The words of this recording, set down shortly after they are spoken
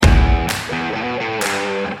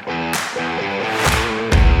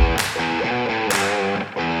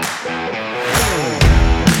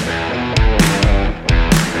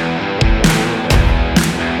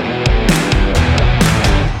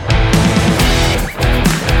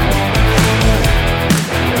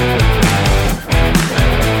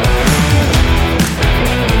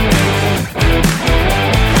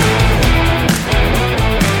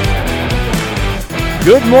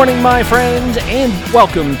Good morning, my friends, and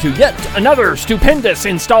welcome to yet another stupendous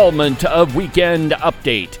installment of Weekend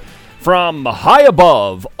Update. From high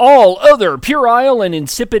above all other puerile and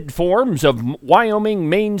insipid forms of Wyoming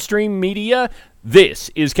mainstream media, this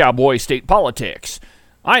is Cowboy State Politics.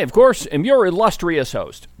 I, of course, am your illustrious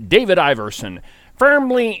host, David Iverson,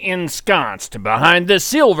 firmly ensconced behind the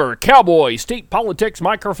silver Cowboy State Politics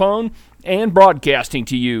microphone and broadcasting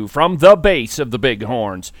to you from the base of the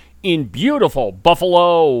Bighorns in beautiful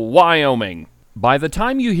Buffalo, Wyoming. By the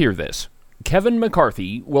time you hear this, Kevin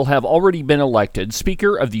McCarthy will have already been elected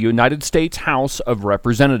Speaker of the United States House of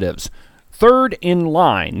Representatives, third in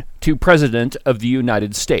line to President of the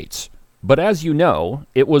United States. But as you know,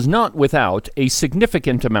 it was not without a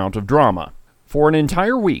significant amount of drama. For an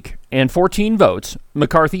entire week and 14 votes,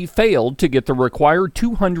 McCarthy failed to get the required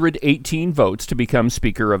 218 votes to become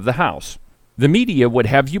Speaker of the House. The media would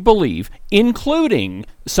have you believe, including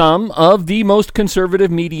some of the most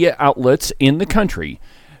conservative media outlets in the country,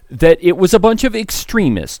 that it was a bunch of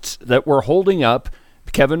extremists that were holding up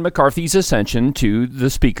Kevin McCarthy's ascension to the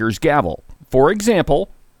Speaker's gavel. For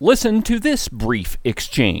example, listen to this brief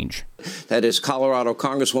exchange. That is Colorado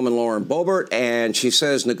Congresswoman Lauren Boebert, and she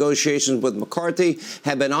says negotiations with McCarthy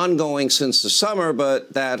have been ongoing since the summer,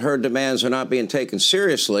 but that her demands are not being taken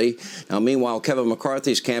seriously. Now, meanwhile, Kevin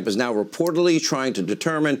McCarthy's camp is now reportedly trying to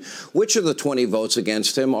determine which of the 20 votes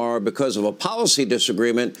against him are because of a policy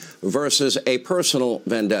disagreement versus a personal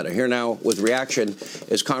vendetta. Here now with reaction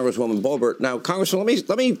is Congresswoman Boebert. Now,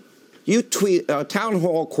 Congresswoman, you tweet, Town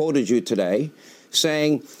Hall quoted you today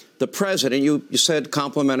saying, the president, you said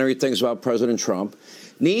complimentary things about President Trump,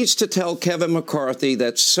 needs to tell Kevin McCarthy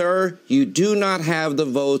that, sir, you do not have the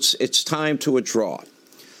votes. It's time to withdraw.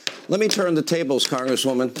 Let me turn the tables,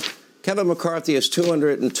 Congresswoman. Kevin McCarthy has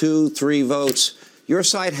 203 votes. Your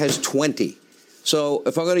side has 20. So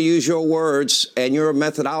if I'm going to use your words and your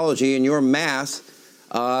methodology and your math,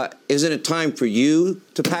 isn't it time for you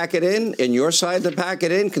to pack it in and your side to pack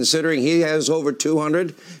it in, considering he has over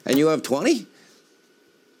 200 and you have 20?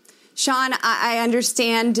 Sean, I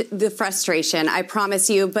understand the frustration, I promise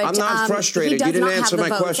you, but I'm not frustrated. You didn't answer my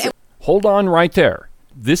question. Hold on right there.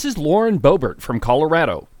 This is Lauren Boebert from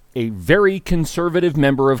Colorado, a very conservative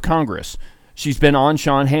member of Congress. She's been on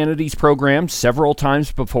Sean Hannity's program several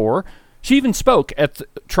times before. She even spoke at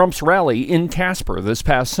Trump's rally in Casper this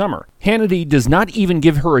past summer. Hannity does not even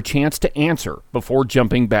give her a chance to answer before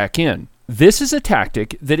jumping back in. This is a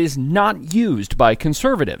tactic that is not used by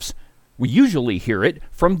conservatives. We usually hear it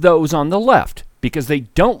from those on the left because they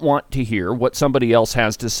don't want to hear what somebody else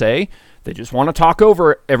has to say. They just want to talk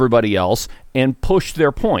over everybody else and push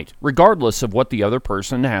their point, regardless of what the other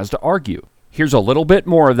person has to argue. Here's a little bit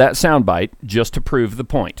more of that soundbite just to prove the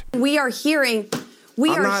point. We are hearing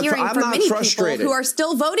from many people who are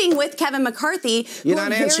still voting with Kevin McCarthy, who are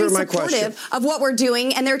very supportive of what we're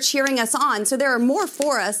doing, and they're cheering us on. So there are more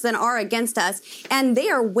for us than are against us, and they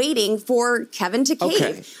are waiting for Kevin to cave.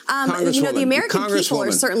 Okay. The American people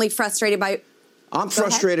are certainly frustrated by... I'm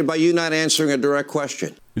frustrated by you not answering a direct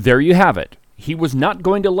question. There you have it. He was not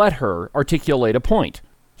going to let her articulate a point.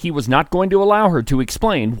 He was not going to allow her to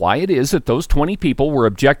explain why it is that those 20 people were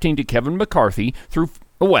objecting to Kevin McCarthy through...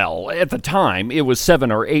 Well, at the time, it was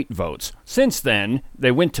 7 or 8 votes. Since then,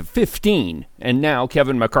 they went to 15, and now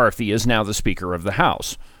Kevin McCarthy is now the Speaker of the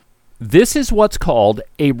House. This is what's called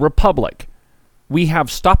a republic. We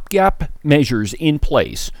have stopgap measures in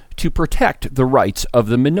place to protect the rights of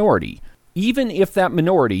the minority, even if that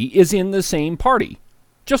minority is in the same party,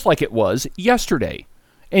 just like it was yesterday.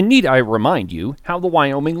 And need I remind you how the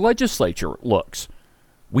Wyoming legislature looks?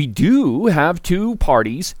 We do have 2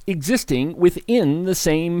 parties existing within the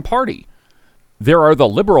same party. There are the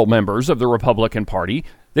liberal members of the Republican Party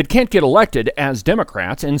that can't get elected as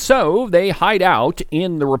Democrats, and so they hide out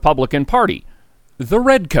in the Republican Party, the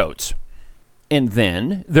Redcoats. And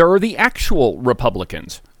then there are the actual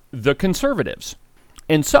Republicans, the conservatives.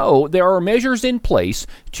 And so there are measures in place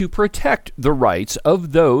to protect the rights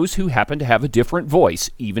of those who happen to have a different voice,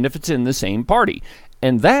 even if it's in the same party.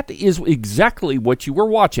 And that is exactly what you were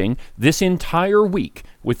watching this entire week,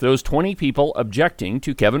 with those 20 people objecting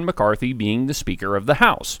to Kevin McCarthy being the Speaker of the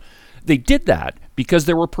House. They did that because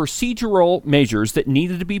there were procedural measures that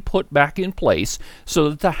needed to be put back in place so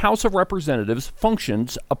that the House of Representatives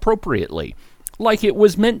functions appropriately, like it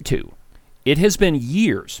was meant to. It has been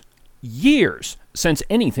years since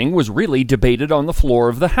anything was really debated on the floor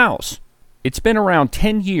of the House. It's been around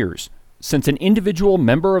 10 years since an individual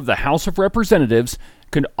member of the House of Representatives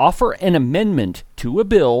could offer an amendment to a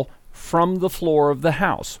bill from the floor of the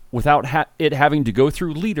House without it having to go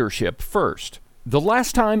through leadership first. The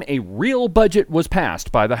last time a real budget was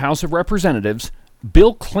passed by the House of Representatives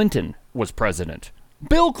Bill Clinton was president.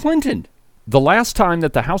 Bill Clinton! The last time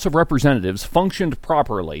that the House of Representatives functioned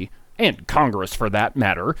properly, and Congress for that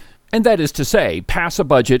matter, and that is to say, pass a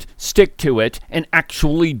budget, stick to it, and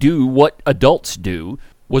actually do what adults do,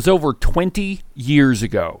 was over 20 years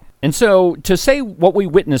ago. And so, to say what we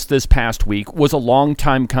witnessed this past week was a long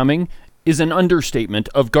time coming is an understatement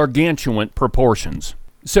of gargantuan proportions.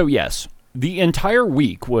 So yes, the entire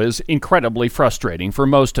week was incredibly frustrating for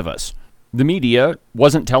most of us. The media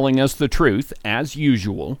wasn't telling us the truth, as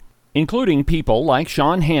usual, including people like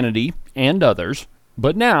Sean Hannity and others.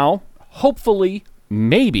 But now, hopefully,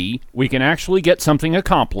 maybe, we can actually get something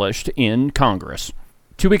accomplished in Congress.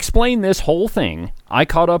 To explain this whole thing, I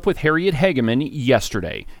caught up with Harriet Hageman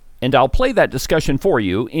yesterday, and I'll play that discussion for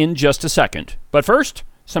you in just a second. But first,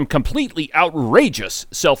 some completely outrageous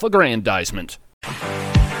self-aggrandizement.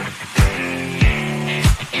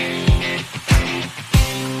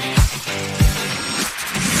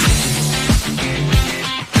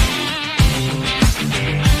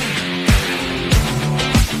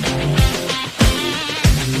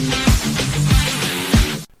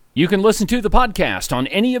 You can listen to the podcast on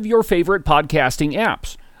any of your favorite podcasting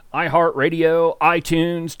apps. iHeartRadio,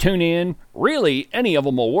 iTunes, TuneIn, really any of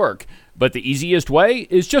them will work. But the easiest way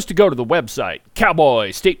is just to go to the website,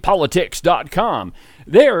 cowboystatepolitics.com.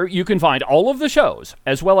 There you can find all of the shows,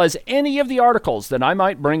 as well as any of the articles that I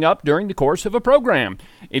might bring up during the course of a program.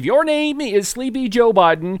 If your name is Sleepy Joe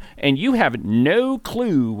Biden and you have no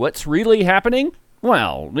clue what's really happening,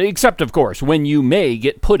 well, except of course when you may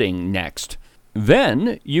get pudding next.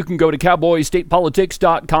 Then you can go to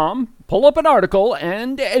cowboystatepolitics.com, pull up an article,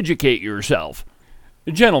 and educate yourself.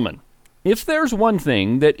 Gentlemen, if there's one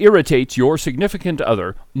thing that irritates your significant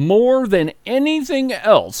other more than anything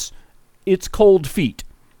else, it's cold feet.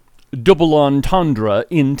 Double entendre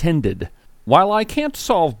intended. While I can't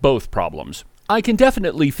solve both problems, I can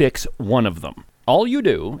definitely fix one of them. All you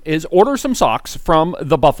do is order some socks from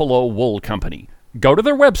the Buffalo Wool Company. Go to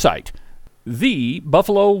their website,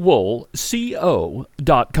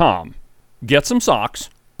 thebuffalowoolco.com. Get some socks,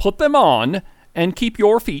 put them on, and keep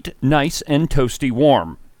your feet nice and toasty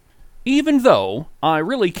warm. Even though I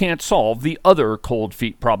really can't solve the other cold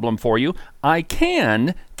feet problem for you, I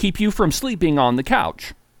can keep you from sleeping on the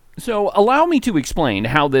couch. So allow me to explain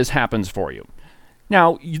how this happens for you.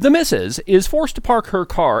 Now, the missus is forced to park her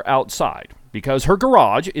car outside because her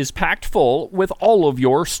garage is packed full with all of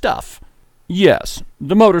your stuff. Yes,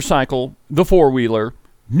 the motorcycle, the four-wheeler,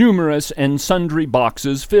 numerous and sundry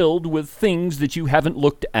boxes filled with things that you haven't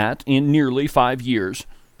looked at in nearly 5 years.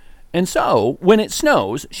 And so, when it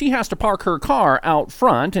snows, she has to park her car out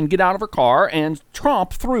front and get out of her car and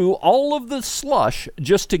tromp through all of the slush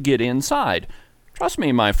just to get inside. Trust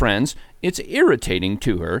me, my friends, it's irritating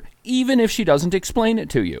to her, even if she doesn't explain it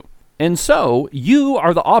to you. And so, you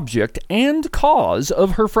are the object and cause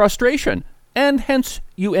of her frustration, and hence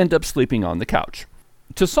you end up sleeping on the couch.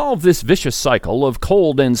 To solve this vicious cycle of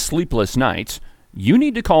cold and sleepless nights, you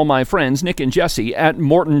need to call my friends Nick and Jesse at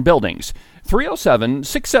Morton Buildings,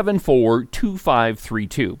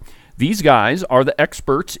 307-674-2532. These guys are the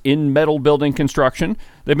experts in metal building construction.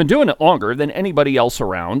 They've been doing it longer than anybody else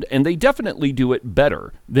around, and they definitely do it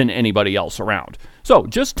better than anybody else around. So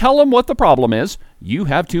just tell them what the problem is. You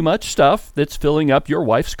have too much stuff that's filling up your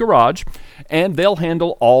wife's garage, and they'll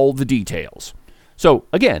handle all the details. So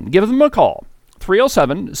again, give them a call,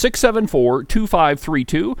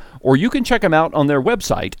 307-674-2532, or you can check them out on their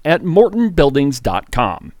website at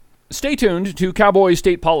mortonbuildings.com. Stay tuned to Cowboy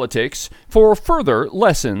State Politics for further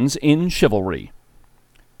lessons in chivalry.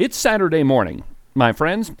 It's Saturday morning, my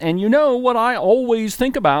friends, and you know what I always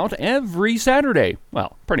think about every Saturday.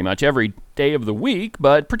 Well, pretty much every day of the week,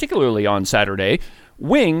 but particularly on Saturday,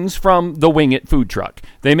 wings from the Wing It food truck.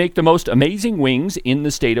 They make the most amazing wings in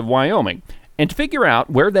the state of Wyoming. And to figure out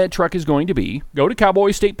where that truck is going to be, go to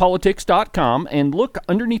cowboystatepolitics.com and look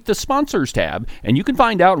underneath the sponsors tab, and you can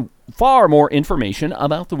find out far more information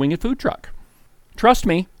about the Wing It food truck. Trust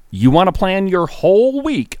me, you want to plan your whole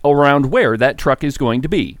week around where that truck is going to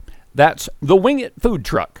be. That's the Wing It food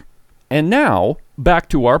truck. And now, back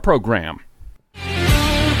to our program.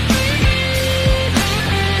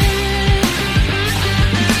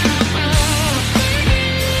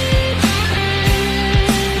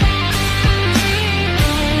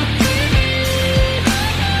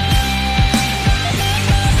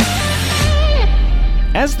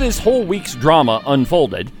 As this whole week's drama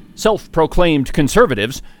unfolded, self-proclaimed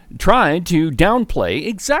conservatives tried to downplay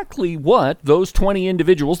exactly what those 20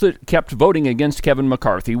 individuals that kept voting against Kevin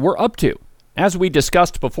McCarthy were up to. As we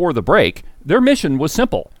discussed before the break, their mission was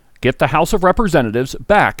simple: get the House of Representatives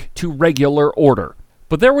back to regular order.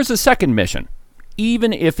 But there was a second mission,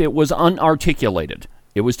 even if it was unarticulated.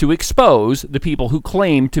 It was to expose the people who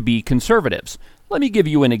claim to be conservatives. Let me give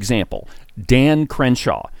you an example. Dan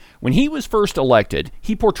Crenshaw. When he was first elected,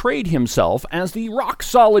 he portrayed himself as the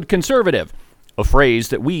rock-solid conservative, a phrase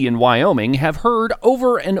that we in Wyoming have heard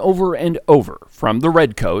over and over and over from the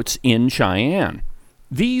Redcoats in Cheyenne.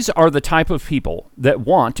 These are the type of people that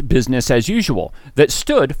want business as usual, that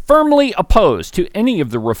stood firmly opposed to any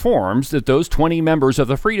of the reforms that those 20 members of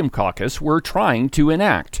the Freedom Caucus were trying to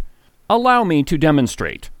enact. Allow me to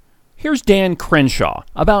demonstrate. Here's Dan Crenshaw,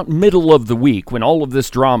 about middle of the week when all of this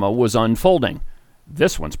drama was unfolding.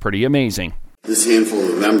 This one's pretty amazing. This handful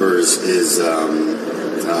of members is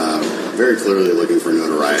very clearly looking for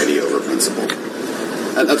notoriety over principle.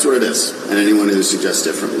 That's what it is. And anyone who suggests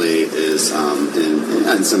differently is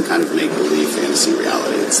in some kind of make-believe fantasy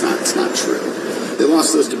reality. It's not true. They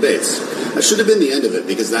lost those debates. That should have been the end of it,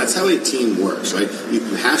 because that's how a team works, right? You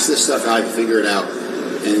hash this stuff out, you figure it out,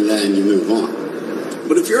 and then you move on.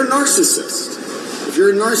 But if you're a narcissist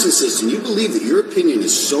and you believe that your opinion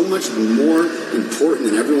is so much more important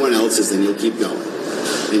than everyone else's, then you'll keep going.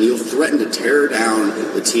 And you'll threaten to tear down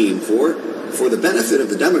the team for the benefit of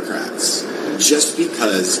the Democrats, just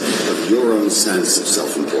because of your own sense of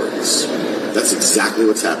self-importance. That's exactly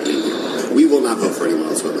what's happening here. We will not vote for anyone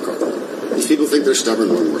else but McCarthy. These people think they're stubborn,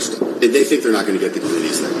 we're stubborn. They think they're not going to get the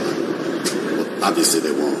communities they want. Well, obviously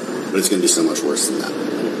they won't, but it's going to be so much worse than that.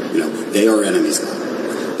 They are enemies now.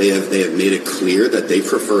 They have made it clear that they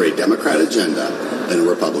prefer a Democrat agenda than a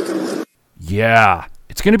Republican one. Yeah,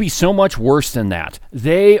 it's going to be so much worse than that.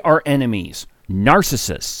 They are enemies.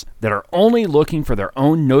 Narcissists that are only looking for their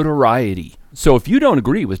own notoriety. So if you don't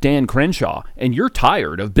agree with Dan Crenshaw and you're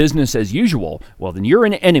tired of business as usual, well, then you're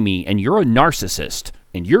an enemy and you're a narcissist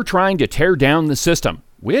and you're trying to tear down the system,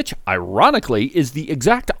 which ironically is the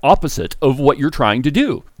exact opposite of what you're trying to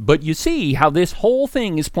do. But you see how this whole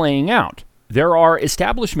thing is playing out. There are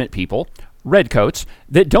establishment people, redcoats,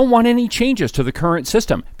 that don't want any changes to the current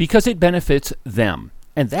system because it benefits them.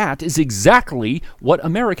 And that is exactly what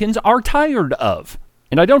Americans are tired of.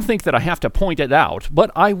 And I don't think that I have to point it out,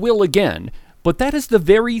 but I will again. But that is the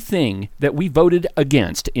very thing that we voted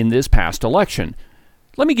against in this past election.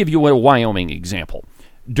 Let me give you a Wyoming example.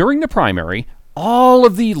 During the primary, all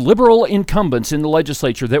of the liberal incumbents in the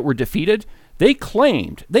legislature that were defeated,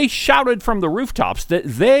 they shouted from the rooftops that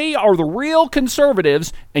they are the real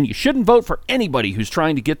conservatives and you shouldn't vote for anybody who's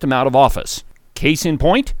trying to get them out of office. Case in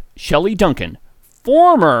point, Shelley Duncan,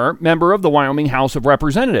 former member of the Wyoming House of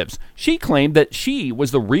Representatives. She claimed that she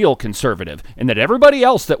was the real conservative and that everybody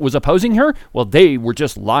else that was opposing her, well, they were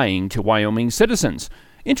just lying to Wyoming citizens.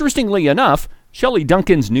 Interestingly enough, Shelley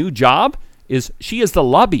Duncan's new job is she is the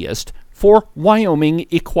lobbyist for Wyoming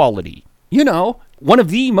Equality. One of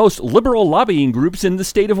the most liberal lobbying groups in the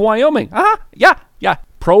state of Wyoming. Yeah.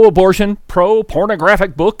 Pro-abortion,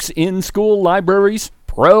 pro-pornographic books in school libraries,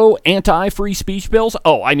 pro-anti-free speech bills.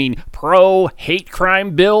 Pro-hate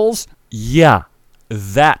crime bills. Yeah,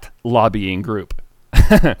 that lobbying group.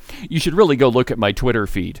 You should really go look at my Twitter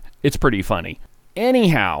feed. It's pretty funny.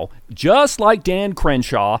 Anyhow, just like Dan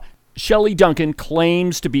Crenshaw, Shelley Duncan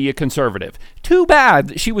claims to be a conservative. Too bad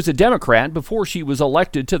that she was a Democrat before she was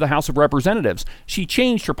elected to the House of Representatives. She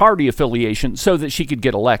changed her party affiliation so that she could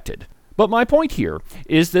get elected. But my point here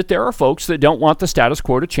is that there are folks that don't want the status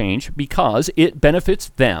quo to change because it benefits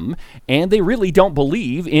them, and they really don't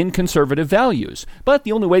believe in conservative values. But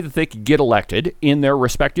the only way that they could get elected in their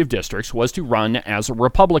respective districts was to run as a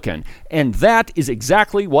Republican. And that is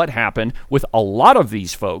exactly what happened with a lot of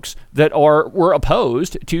these folks that were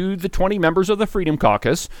opposed to the 20 members of the Freedom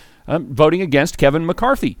Caucus voting against Kevin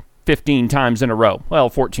McCarthy 15 times in a row. Well,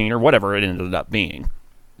 14 or whatever it ended up being.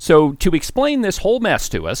 So to explain this whole mess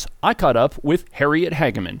to us, I caught up with Harriet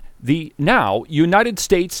Hageman, the now United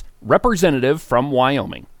States Representative from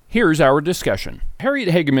Wyoming. Here's our discussion. Harriet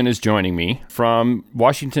Hageman is joining me from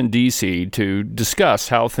Washington, D.C. to discuss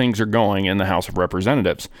how things are going in the House of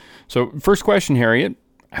Representatives. So first question, Harriet,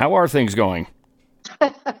 how are things going?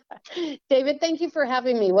 David, thank you for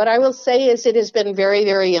having me. What I will say is it has been very,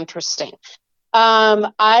 very interesting.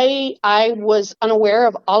 I was unaware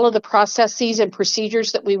of all of the processes and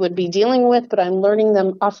procedures that we would be dealing with, but I'm learning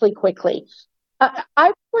them awfully quickly.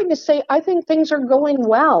 I'm going to say I think things are going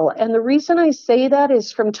well. And the reason I say that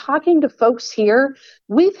is from talking to folks here,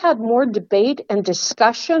 we've had more debate and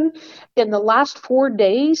discussion in the last 4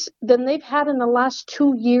 days than they've had in the last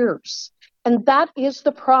 2 years. And that is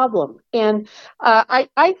the problem. And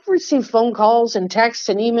I've received phone calls and texts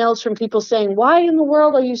and emails from people saying, why in the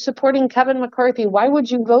world are you supporting Kevin McCarthy? Why would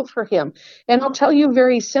you vote for him? And I'll tell you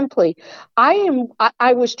very simply, I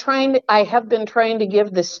have been trying to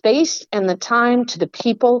give the space and the time to the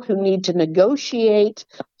people who need to negotiate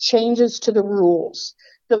changes to the rules.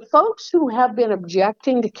 The folks who have been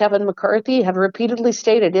objecting to Kevin McCarthy have repeatedly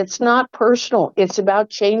stated it's not personal. It's about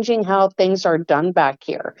changing how things are done back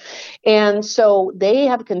here. And so they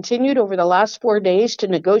have continued over the last 4 days to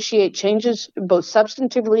negotiate changes both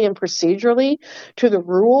substantively and procedurally to the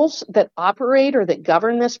rules that operate or that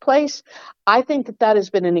govern this place. I think that has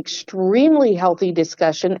been an extremely healthy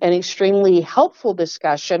discussion, an extremely helpful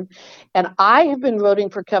discussion. And I have been voting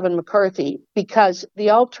for Kevin McCarthy because the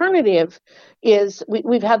alternative is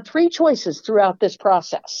we've had three choices throughout this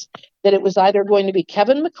process, that it was either going to be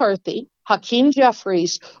Kevin McCarthy, Hakeem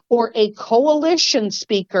Jeffries, or a coalition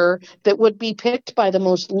speaker that would be picked by the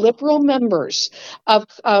most liberal members of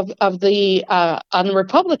the on the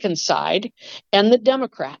Republican side and the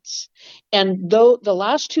Democrats. And though the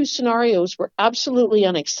last two scenarios were absolutely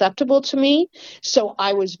unacceptable to me, so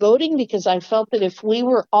I was voting because I felt that if we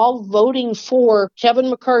were all voting for Kevin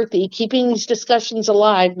McCarthy, keeping these discussions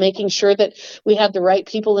alive, making sure that we had the right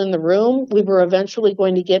people in the room, we were eventually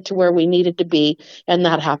going to get to where we needed to be, and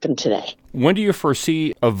that happened today. When do you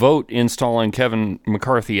foresee a vote installing Kevin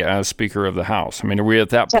McCarthy as Speaker of the House? I mean, are we at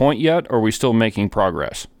that point yet, or are we still making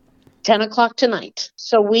progress? 10 o'clock tonight.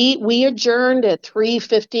 So we adjourned at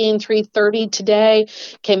 3:15, 3:30 today,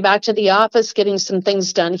 came back to the office, getting some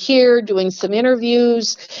things done here, doing some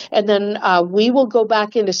interviews, and then we will go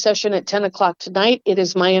back into session at 10 o'clock tonight. It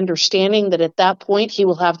is my understanding that at that point he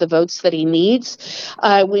will have the votes that he needs.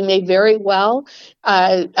 We may very well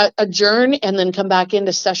adjourn and then come back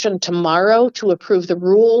into session tomorrow to approve the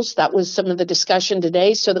rules. That was some of the discussion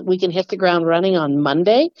today so that we can hit the ground running on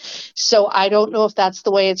Monday. So I don't know if that's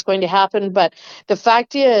the way it's going to happen, but the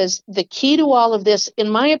fact is the key to all of this, in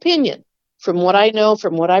my opinion, from what I know,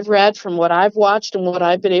 from what I've read, from what I've watched, and what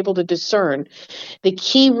I've been able to discern, the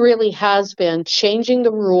key really has been changing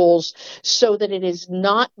the rules so that it is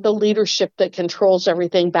not the leadership that controls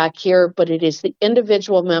everything back here, but it is the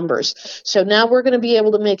individual members. So now we're going to be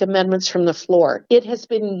able to make amendments from the floor. It has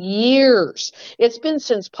been years. It's been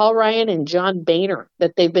since Paul Ryan and John Boehner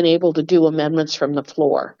that they've been able to do amendments from the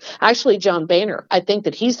floor. Actually, John Boehner, I think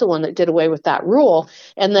that he's the one that did away with that rule.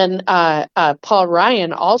 And then Paul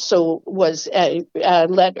Ryan also was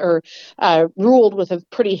ruled with a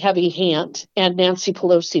pretty heavy hand, and Nancy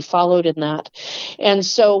Pelosi followed in that. And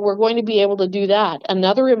so we're going to be able to do that.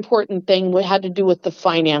 Another important thing had to do with the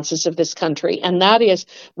finances of this country, and that is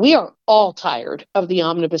we are all tired of the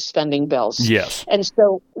omnibus spending bills. Yes. And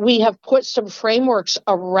so we have put some frameworks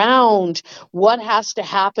around what has to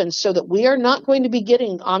happen so that we are not going to be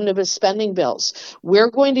getting omnibus spending bills. We're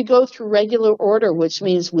going to go through regular order, which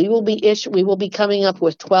means we will be coming up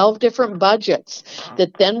with 12 different budgets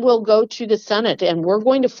that then will go to the Senate, and we're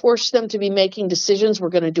going to force them to be making decisions. We're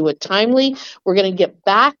going to do it timely. We're going to get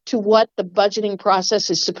back to what the budgeting process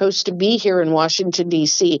is supposed to be here in Washington,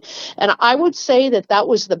 D.C. And I would say that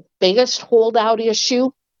was the biggest holdout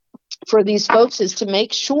issue for these folks, is to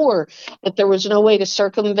make sure that there was no way to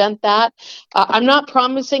circumvent that. I'm not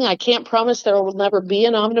promising, I can't promise there will never be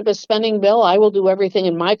an omnibus spending bill. I will do everything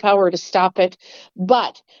in my power to stop it.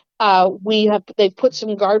 But they've put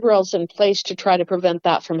some guardrails in place to try to prevent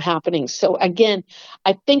that from happening. So again,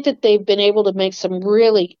 I think that they've been able to make some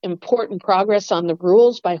really important progress on the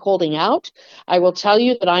rules by holding out. I will tell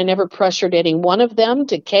you that I never pressured any one of them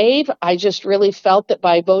to cave. I just really felt that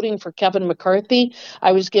by voting for Kevin McCarthy,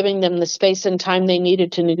 I was giving them the space and time they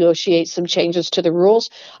needed to negotiate some changes to the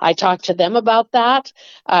rules. I talked to them about that.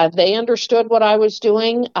 They understood what I was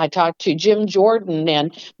doing. I talked to Jim Jordan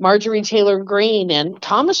and Marjorie Taylor Greene and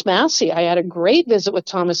Thomas Massie. I had a great visit with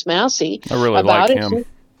Thomas Massie. I really like him.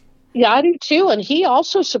 Yeah, I do too. And he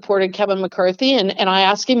also supported Kevin McCarthy. And I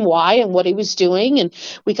asked him why and what he was doing. And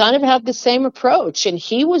we kind of had the same approach. And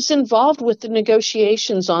he was involved with the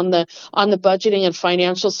negotiations on the budgeting and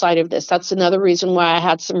financial side of this. That's another reason why I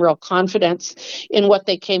had some real confidence in what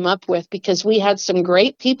they came up with, because we had some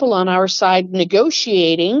great people on our side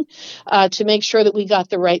negotiating to make sure that we got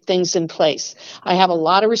the right things in place. I have a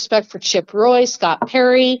lot of respect for Chip Roy, Scott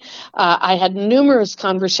Perry. I had numerous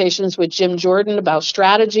conversations with Jim Jordan about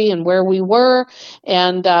strategy and where we were,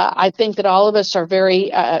 and I think that all of us are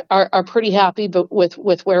pretty happy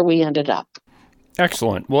with where we ended up.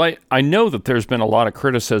 Excellent. Well, I know that there's been a lot of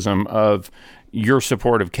criticism of your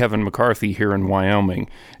support of Kevin McCarthy here in Wyoming,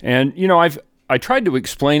 and I tried to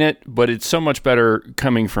explain it, but it's so much better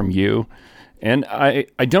coming from you. And I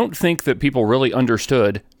don't think that people really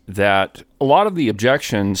understood that a lot of the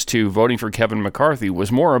objections to voting for Kevin McCarthy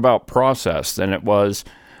was more about process than it was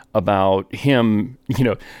about him,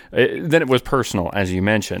 than it was personal, as you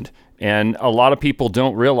mentioned. And a lot of people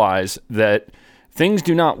don't realize that things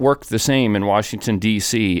do not work the same in Washington,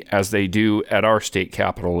 D.C. as they do at our state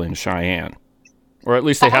capitol in Cheyenne. Or at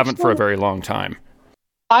least they haven't for a very long time.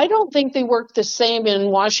 I don't think they work the same in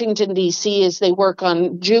Washington, D.C. as they work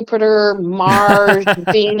on Jupiter, Mars,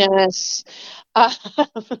 Venus. I'm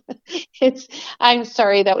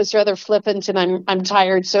sorry, that was rather flippant, and I'm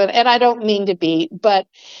tired. And I don't mean to be, but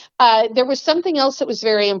there was something else that was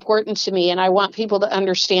very important to me, and I want people to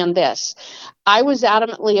understand this. I was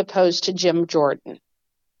adamantly opposed to Jim Jordan,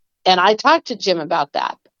 and I talked to Jim about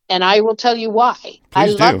that. And I will tell you why. I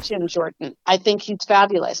love Jim Jordan. I think he's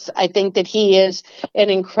fabulous. I think that he is an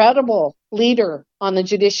incredible leader on the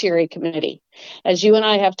Judiciary Committee. As you and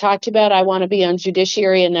I have talked about, I want to be on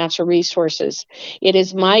Judiciary and Natural Resources. It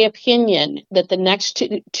is my opinion that the next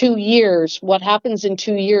 2 years, what happens in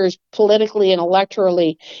 2 years politically and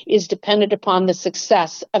electorally, is dependent upon the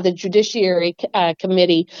success of the Judiciary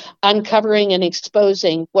Committee uncovering and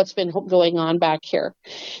exposing what's been going on back here.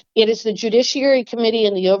 It is the Judiciary Committee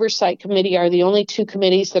and the Oversight Committee are the only two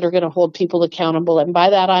committees that are going to hold people accountable. And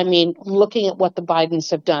by that, I mean looking at what the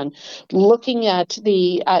Bidens have done, looking at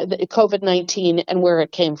the COVID-19 and where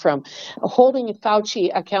it came from, holding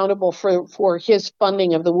Fauci accountable for his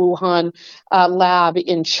funding of the Wuhan lab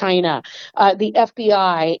in China, the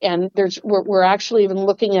FBI, and we're actually even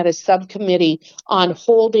looking at a subcommittee on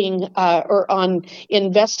holding or on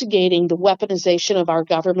investigating the weaponization of our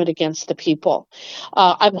government against the people.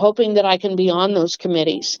 I'm hoping that I can be on those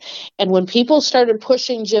committees. And when people started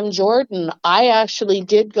pushing Jim Jordan, I actually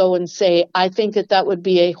did go and say, I think that would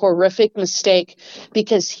be a horrific mistake,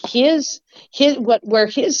 because where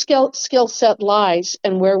his skill set lies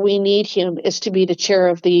and where we need him is to be the chair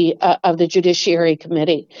of the Judiciary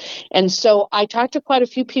Committee. And so I talked to quite a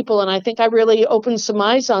few people, and I think I really opened some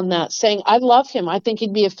eyes on that, saying I love him. I think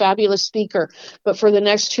he'd be a fabulous speaker, but for the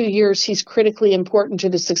next 2 years, he's critically important to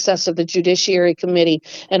the success of the Judiciary Committee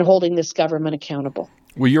and holding this government accountable.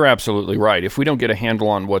 Well, you're absolutely right. If we don't get a handle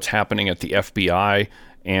on what's happening at the FBI,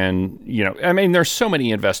 and, there's so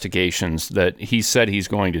many investigations that he said he's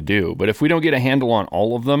going to do, but if we don't get a handle on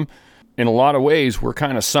all of them, in a lot of ways, we're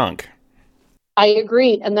kind of sunk. I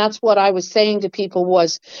agree. And that's what I was saying to people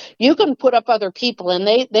was, you can put up other people. And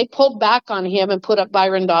they pulled back on him and put up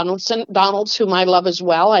Byron Donalds, whom I love as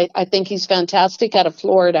well. I think he's fantastic out of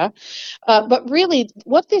Florida. But really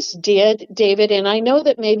what this did, David, and I know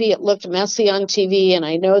that maybe it looked messy on TV, and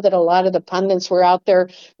I know that a lot of the pundits were out there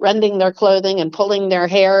rending their clothing and pulling their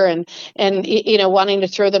hair and wanting to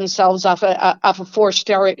throw themselves off a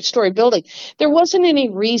 4-story building. There wasn't any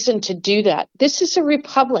reason to do that. This is a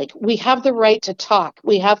republic. We have the right to talk.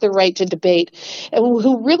 We have the right to debate. And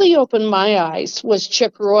who really opened my eyes was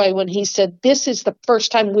Chip Roy when he said, this is the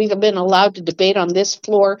first time we've been allowed to debate on this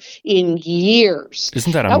floor in years.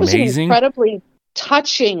 Isn't that amazing? That was an incredibly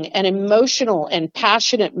touching and emotional and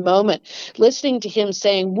passionate moment, listening to him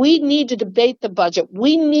saying, we need to debate the budget.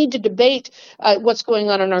 We need to debate what's going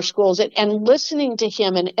on in our schools, and listening to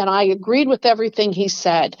him. And I agreed with everything he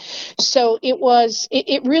said. So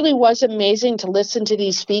it really was amazing to listen to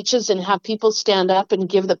these speeches and have people stand up and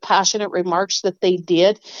give the passionate remarks that they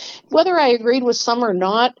did. Whether I agreed with some or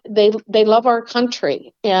not, they love our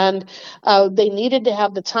country, and they needed to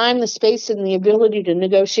have the time, the space, and the ability to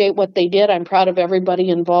negotiate what they did. I'm proud of everybody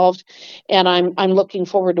involved, and I'm looking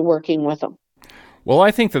forward to working with them. Well, I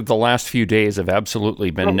think that the last few days have absolutely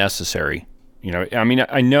been necessary.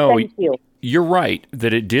 I know you're right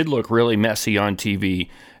that it did look really messy on TV,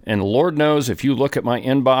 and Lord knows if you look at my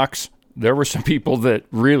inbox, there were some people that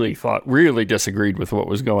really disagreed with what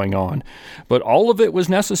was going on. But all of it was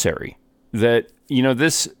necessary. That,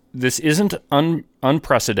 this isn't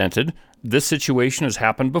unprecedented. This situation has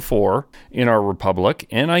happened before in our republic,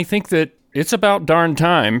 and I think that it's about darn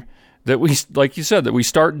time that we, like you said, that we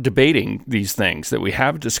start debating these things, that we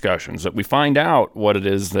have discussions, that we find out what it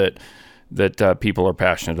is that people are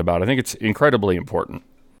passionate about. I think it's incredibly important.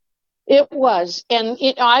 It was. And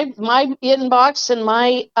my inbox and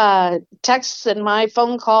my texts and my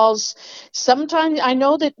phone calls, sometimes I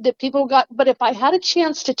know that people but if I had a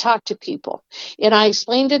chance to talk to people and I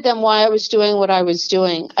explained to them why I was doing what I was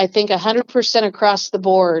doing, I think 100% across the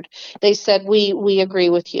board, they said, we agree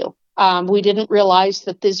with you. We didn't realize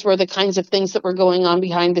that these were the kinds of things that were going on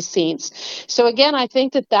behind the scenes. So again, I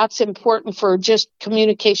think that that's important for just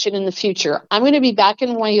communication in the future. I'm going to be back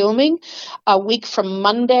in Wyoming a week from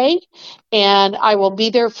Monday, And I will be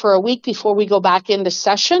there for a week before we go back into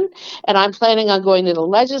session. And I'm planning on going to the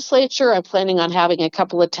legislature. I'm planning on having a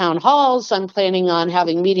couple of town halls. I'm planning on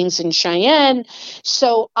having meetings in Cheyenne.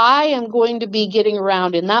 So I am going to be getting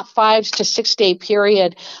around in that 5 to 6 day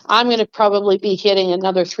period. I'm going to probably be hitting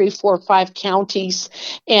another 3, 4, 5 counties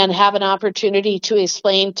and have an opportunity to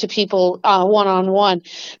explain to people one-on-one.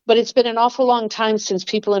 But it's been an awful long time since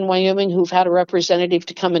people in Wyoming who've had a representative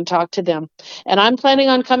to come and talk to them. And I'm planning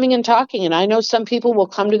on coming and talking. And I know some people will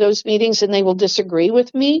come to those meetings and they will disagree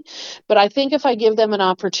with me. But I think if I give them an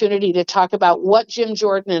opportunity to talk about what Jim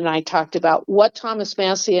Jordan and I talked about, what Thomas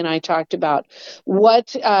Massey and I talked about,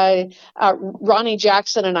 what Ronnie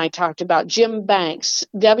Jackson and I talked about, Jim Banks,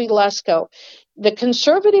 Debbie Lesko, the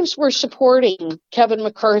conservatives were supporting Kevin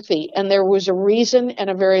McCarthy, and there was a reason, and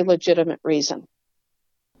a very legitimate reason.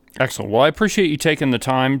 Excellent. Well, I appreciate you taking the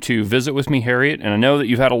time to visit with me, Harriet, and I know that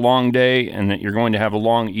you've had a long day and that you're going to have a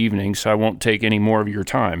long evening, so I won't take any more of your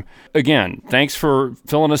time. Again, thanks for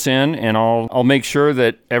filling us in, and I'll make sure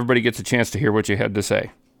that everybody gets a chance to hear what you had to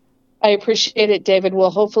say. I appreciate it, David. We'll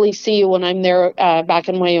hopefully see you when I'm there back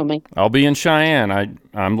in Wyoming. I'll be in Cheyenne.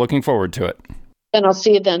 I'm looking forward to it. And I'll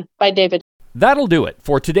see you then. Bye, David. That'll do it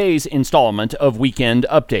for today's installment of Weekend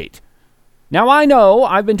Update. Now, I know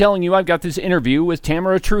I've been telling you I've got this interview with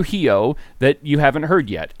Tamara Trujillo that you haven't heard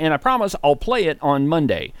yet, and I promise I'll play it on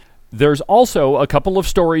Monday. There's also a couple of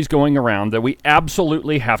stories going around that we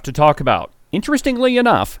absolutely have to talk about. Interestingly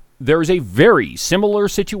enough, there's a very similar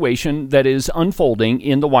situation that is unfolding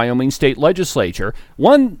in the Wyoming State Legislature,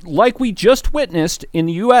 one like we just witnessed in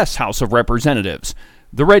the U.S. House of Representatives.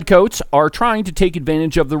 The Redcoats are trying to take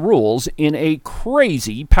advantage of the rules in a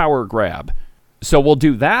crazy power grab. So we'll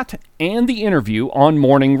do that and the interview on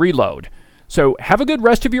Morning Reload. So have a good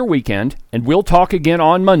rest of your weekend, and we'll talk again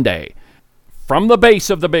on Monday. From the base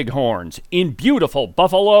of the Bighorns in beautiful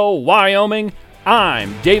Buffalo, Wyoming,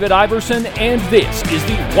 I'm David Iverson, and this is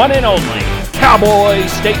the one and only Cowboy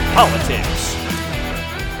State Politics.